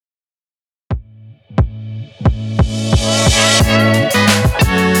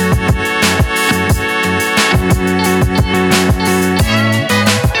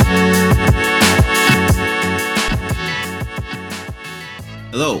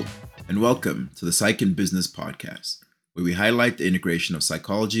and welcome to the Psych in Business podcast, where we highlight the integration of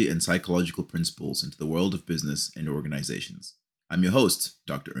psychology and psychological principles into the world of business and organizations. I'm your host,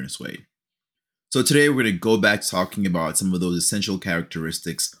 Dr. Ernest Wade. So today we're going to go back talking about some of those essential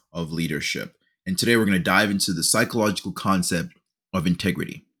characteristics of leadership. And today we're going to dive into the psychological concept of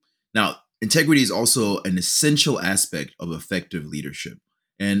integrity. Now, integrity is also an essential aspect of effective leadership.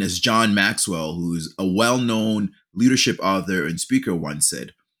 And as John Maxwell, who's a well-known leadership author and speaker, once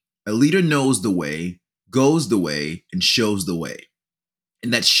said, a leader knows the way, goes the way, and shows the way.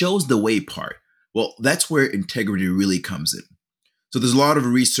 And that shows the way part, well, that's where integrity really comes in. So there's a lot of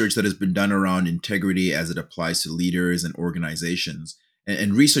research that has been done around integrity as it applies to leaders and organizations.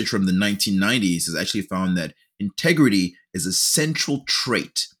 And research from the 1990s has actually found that integrity is a central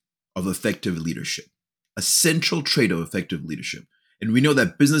trait of effective leadership. A central trait of effective leadership. And we know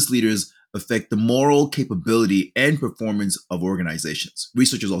that business leaders affect the moral capability and performance of organizations.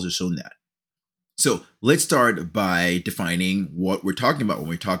 Research has also shown that. So let's start by defining what we're talking about when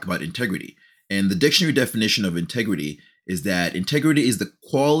we talk about integrity. And the dictionary definition of integrity is that integrity is the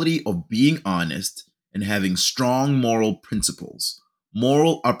quality of being honest and having strong moral principles,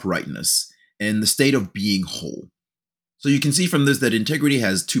 moral uprightness, and the state of being whole. So you can see from this that integrity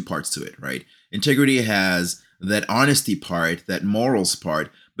has two parts to it, right? Integrity has that honesty part, that morals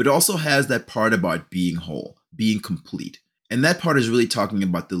part, but also has that part about being whole, being complete. And that part is really talking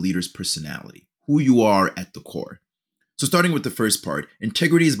about the leader's personality, who you are at the core. So starting with the first part,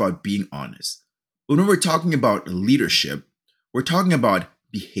 integrity is about being honest. But when we're talking about leadership, we're talking about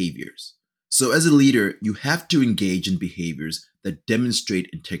behaviors. So as a leader, you have to engage in behaviors that demonstrate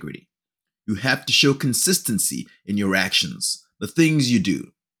integrity. You have to show consistency in your actions, the things you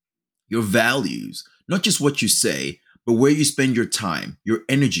do, your values, not just what you say, but where you spend your time, your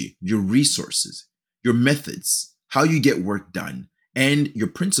energy, your resources, your methods, how you get work done, and your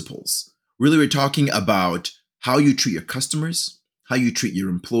principles. Really, we're talking about how you treat your customers, how you treat your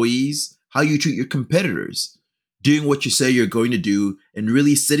employees, how you treat your competitors, doing what you say you're going to do, and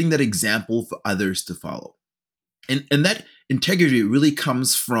really setting that example for others to follow. And that integrity really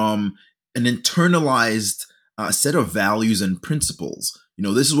comes from an internalized set of values and principles. You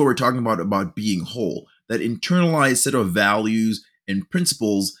know, this is what we're talking about being whole, that internalized set of values and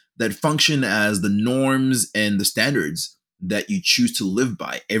principles that function as the norms and the standards that you choose to live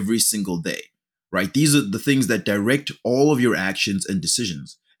by every single day, right? These are the things that direct all of your actions and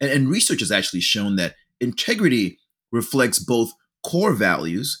decisions. And research has actually shown that integrity reflects both core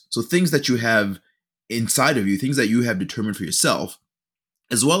values, so things that you have inside of you, things that you have determined for yourself,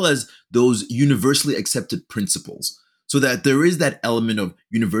 as well as those universally accepted principles, so that there is that element of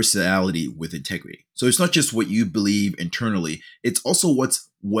universality with integrity. So it's not just what you believe internally, it's also what's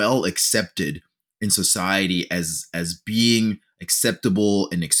well accepted in society as being acceptable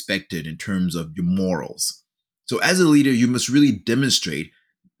and expected in terms of your morals. So as a leader, you must really demonstrate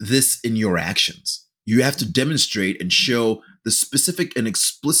this in your actions. You have to demonstrate and show the specific and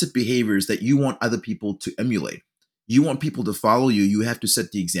explicit behaviors that you want other people to emulate. You want people to follow you. You have to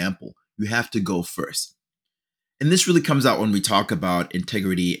set the example. You have to go first. And this really comes out when we talk about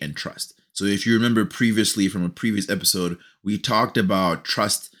integrity and trust. So if you remember previously from a previous episode, we talked about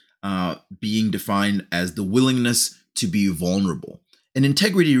trust being defined as the willingness to be vulnerable. And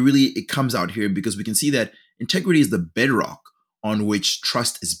integrity really, it comes out here because we can see that integrity is the bedrock on which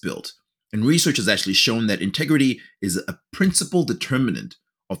trust is built. And research has actually shown that integrity is a principal determinant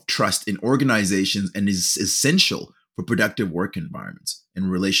of trust in organizations and is essential for productive work environments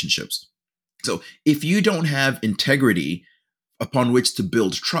and relationships. So if you don't have integrity upon which to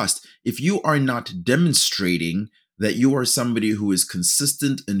build trust, if you are not demonstrating that you are somebody who is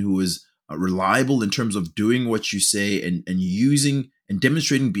consistent and who is reliable in terms of doing what you say and using and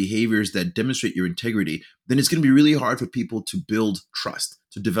demonstrating behaviors that demonstrate your integrity, then it's going to be really hard for people to build trust,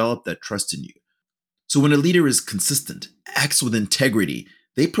 to develop that trust in you. So when a leader is consistent, acts with integrity,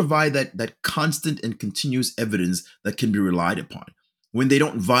 they provide that constant and continuous evidence that can be relied upon. When they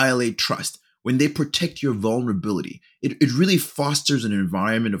don't violate trust, when they protect your vulnerability, it really fosters an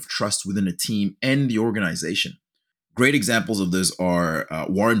environment of trust within a team and the organization. Great examples of this are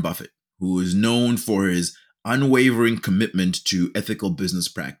Warren Buffett, who is known for his unwavering commitment to ethical business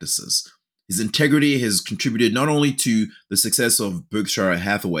practices. His integrity has contributed not only to the success of Berkshire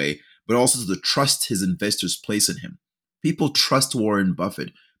Hathaway, but also to the trust his investors place in him. People trust Warren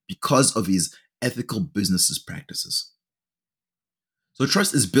Buffett because of his ethical business practices. So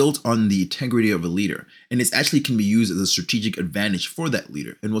trust is built on the integrity of a leader, and it actually can be used as a strategic advantage for that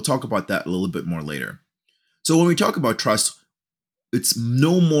leader. And we'll talk about that a little bit more later. So when we talk about trust, it's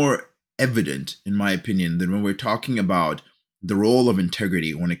no more evident, in my opinion, than when we're talking about the role of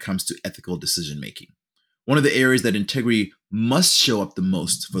integrity when it comes to ethical decision making. One of the areas that integrity must show up the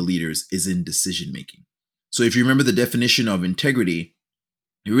most for leaders is in decision making. So, if you remember the definition of integrity,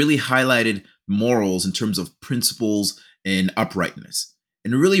 it really highlighted morals in terms of principles and uprightness.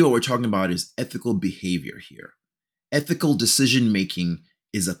 And really, what we're talking about is ethical behavior here. Ethical decision making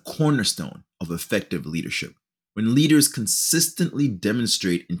is a cornerstone of effective leadership. When leaders consistently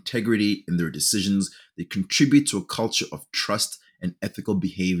demonstrate integrity in their decisions, they contribute to a culture of trust and ethical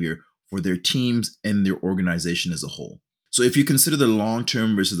behavior for their teams and their organization as a whole. So, if you consider the long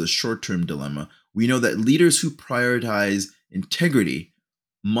term versus the short term dilemma, we know that leaders who prioritize integrity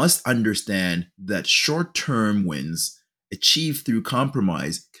must understand that short term wins achieved through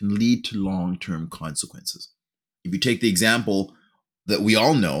compromise can lead to long term consequences. If you take the example that we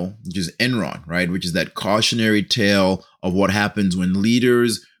all know, which is Enron, right, which is that cautionary tale of what happens when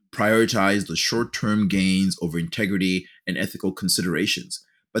leaders prioritize the short term gains over integrity and ethical considerations.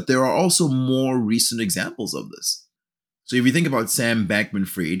 But there are also more recent examples of this. So if you think about Sam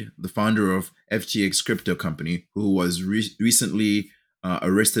Bankman-Fried, the founder of FTX crypto company, who was recently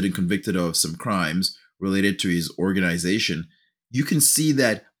arrested and convicted of some crimes related to his organization, you can see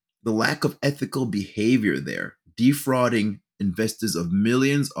that the lack of ethical behavior there, defrauding investors of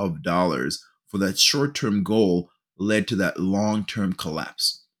millions of dollars for that short-term goal, led to that long-term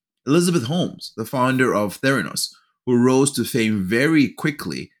collapse. Elizabeth Holmes, the founder of Theranos, who rose to fame very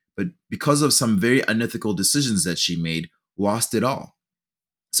quickly, but because of some very unethical decisions that she made, lost it all.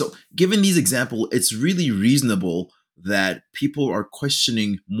 So, given these examples, it's really reasonable that people are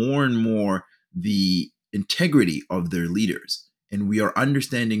questioning more and more the integrity of their leaders. And we are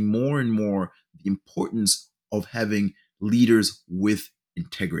understanding more and more the importance of having leaders with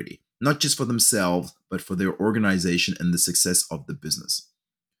integrity, not just for themselves, but for their organization and the success of the business.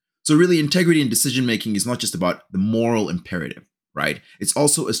 So, really, integrity in decision making is not just about the moral imperative, right? It's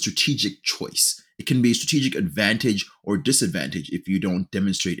also a strategic choice. It can be a strategic advantage or disadvantage if you don't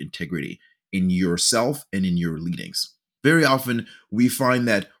demonstrate integrity in yourself and in your leadings. Very often, we find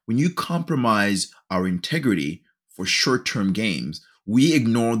that when you compromise our integrity for short term gains, we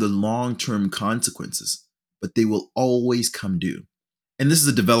ignore the long term consequences, but they will always come due. And this is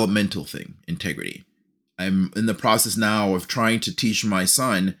a developmental thing, integrity. I'm in the process now of trying to teach my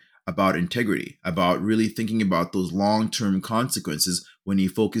son about integrity, about really thinking about those long-term consequences when he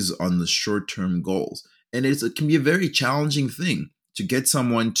focuses on the short-term goals. And it can be a very challenging thing to get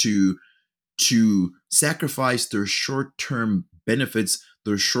someone to sacrifice their short-term benefits,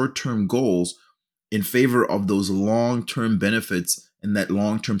 their short-term goals in favor of those long-term benefits and that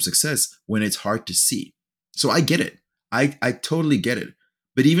long-term success when it's hard to see. So I get it. I totally get it.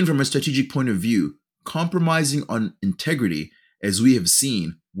 But even from a strategic point of view, compromising on integrity, as we have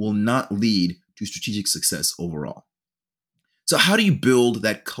seen, will not lead to strategic success overall. So, how do you build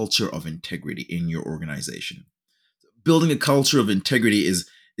that culture of integrity in your organization? Building a culture of integrity is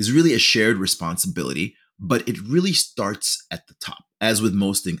really a shared responsibility, but it really starts at the top. As with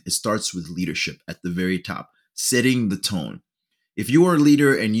most things, it starts with leadership at the very top, setting the tone. If you are a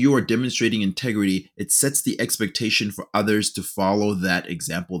leader and you are demonstrating integrity, it sets the expectation for others to follow that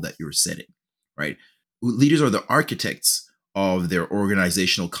example that you're setting, right? Leaders are the architects of their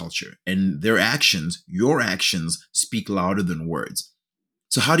organizational culture, and their actions, your actions, speak louder than words.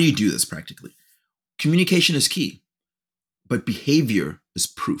 So, how do you do this practically? Communication is key, but behavior is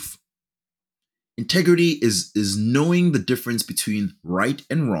proof. Integrity is knowing the difference between right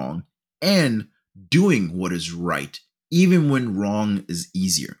and wrong and doing what is right, even when wrong is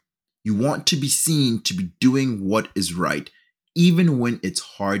easier. You want to be seen to be doing what is right, even when it's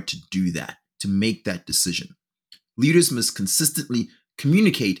hard to do that, to make that decision. Leaders must consistently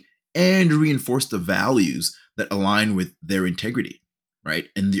communicate and reinforce the values that align with their integrity, right?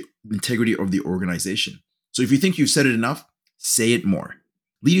 And the integrity of the organization. So if you think you've said it enough, say it more.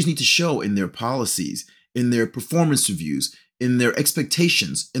 Leaders need to show in their policies, in their performance reviews, in their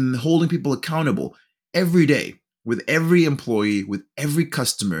expectations, in holding people accountable every day with every employee, with every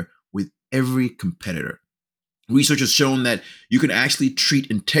customer, with every competitor. Research has shown that you can actually treat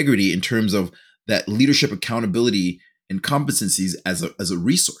integrity in terms of that leadership accountability and competencies as a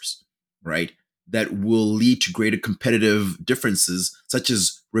resource, right? That will lead to greater competitive differences such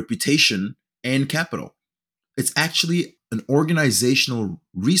as reputation and capital. It's actually an organizational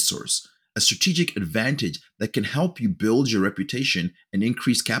resource, a strategic advantage that can help you build your reputation and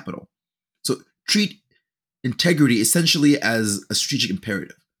increase capital. So treat integrity essentially as a strategic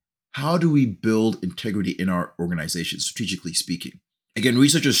imperative. How do we build integrity in our organization, strategically speaking? Again,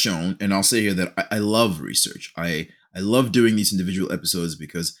 research has shown, and I'll say here that I love research. I love doing these individual episodes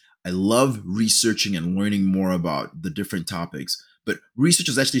because I love researching and learning more about the different topics. But research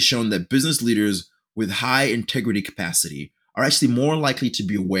has actually shown that business leaders with high integrity capacity are actually more likely to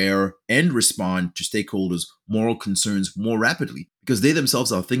be aware and respond to stakeholders' moral concerns more rapidly because they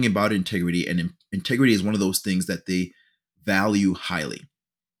themselves are thinking about integrity, and integrity is one of those things that they value highly.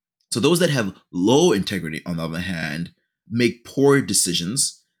 So those that have low integrity, on the other hand, make poor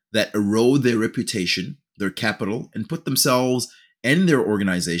decisions that erode their reputation, their capital, and put themselves and their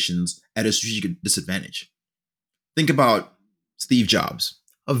organizations at a strategic disadvantage. Think about Steve Jobs,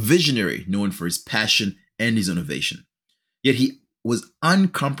 a visionary known for his passion and his innovation. Yet he was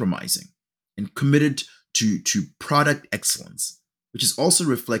uncompromising and committed to product excellence, which is also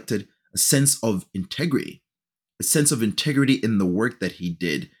reflected a sense of integrity in the work that he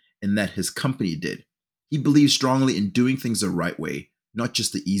did and that his company did. He believed strongly in doing things the right way, not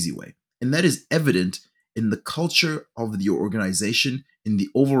just the easy way. And that is evident in the culture of the organization, in the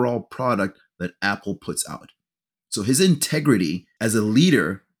overall product that Apple puts out. So his integrity as a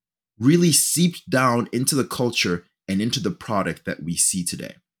leader really seeped down into the culture and into the product that we see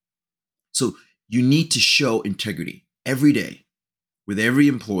today. So you need to show integrity every day with every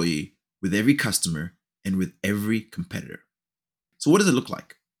employee, with every customer, and with every competitor. So what does it look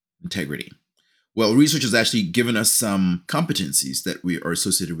like, integrity? Well, research has actually given us some competencies that we are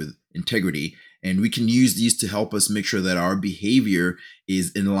associated with integrity, and we can use these to help us make sure that our behavior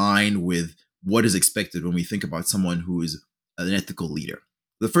is in line with what is expected when we think about someone who is an ethical leader.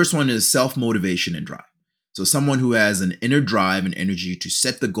 The first one is self-motivation and drive. So someone who has an inner drive and energy to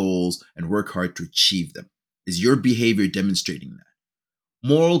set the goals and work hard to achieve them. Is your behavior demonstrating that?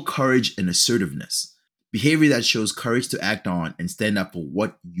 Moral courage and assertiveness. Behavior that shows courage to act on and stand up for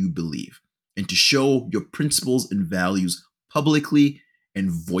what you believe, and to show your principles and values publicly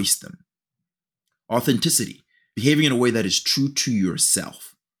and voice them. Authenticity. Behaving in a way that is true to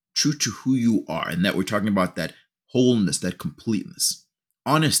yourself, true to who you are, and that we're talking about that wholeness, that completeness.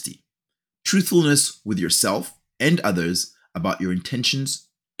 Honesty. Truthfulness with yourself and others about your intentions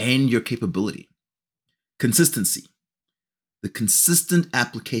and your capability. Consistency. The consistent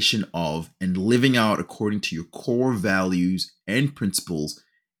application of and living out according to your core values and principles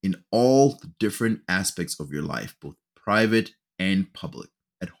in all the different aspects of your life, both private and public,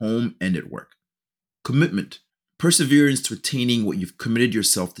 at home and at work. Commitment. Perseverance to attaining what you've committed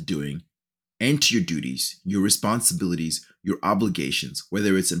yourself to doing and to your duties, your responsibilities, your obligations,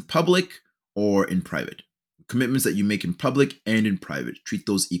 whether it's in public or in private. Commitments that you make in public and in private, treat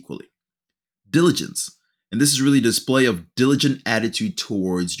those equally. Diligence. And this is really a display of diligent attitude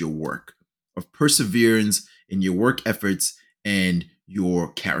towards your work, of perseverance in your work efforts and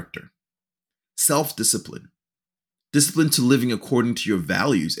your character. Self-discipline. Discipline to living according to your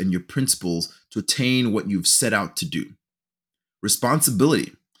values and your principles to attain what you've set out to do.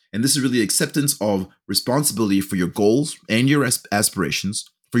 Responsibility. And this is really acceptance of responsibility for your goals and your aspirations,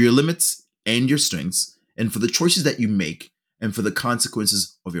 for your limits and your strengths, and for the choices that you make and for the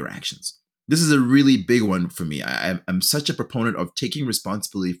consequences of your actions. This is a really big one for me. I'm such a proponent of taking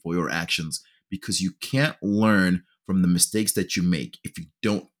responsibility for your actions because you can't learn from the mistakes that you make if you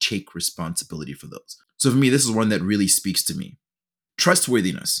don't take responsibility for those. So for me, this is one that really speaks to me.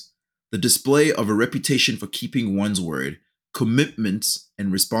 Trustworthiness, the display of a reputation for keeping one's word, commitments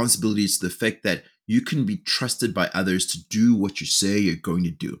and responsibilities to the effect that you can be trusted by others to do what you say you're going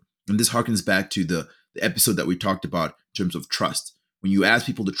to do. And this harkens back to the episode that we talked about in terms of trust. When you ask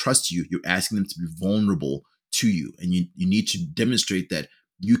people to trust you, you're asking them to be vulnerable to you. And you need to demonstrate that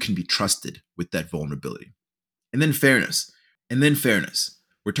you can be trusted with that vulnerability. And then fairness.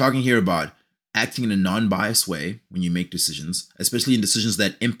 We're talking here about acting in a non-biased way when you make decisions, especially in decisions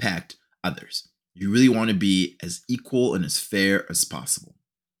that impact others. You really want to be as equal and as fair as possible.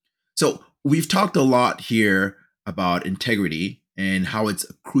 So we've talked a lot here about integrity and how it's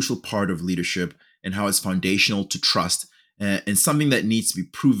a crucial part of leadership and how it's foundational to trust and something that needs to be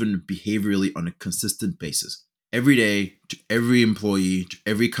proven behaviorally on a consistent basis, every day, to every employee, to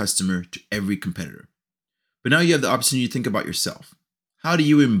every customer, to every competitor. But now you have the opportunity to think about yourself. How do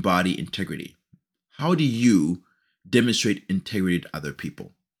you embody integrity? How do you demonstrate integrity to other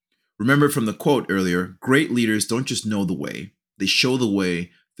people? Remember from the quote earlier, great leaders don't just know the way, they show the way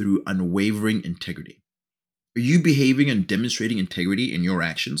through unwavering integrity. Are you behaving and demonstrating integrity in your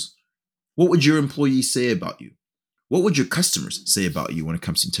actions? What would your employees say about you? What would your customers say about you when it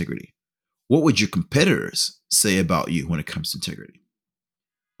comes to integrity? What would your competitors say about you when it comes to integrity?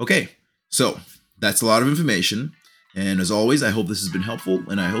 Okay, so that's a lot of information. And as always, I hope this has been helpful,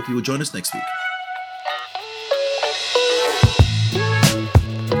 and I hope you will join us next week.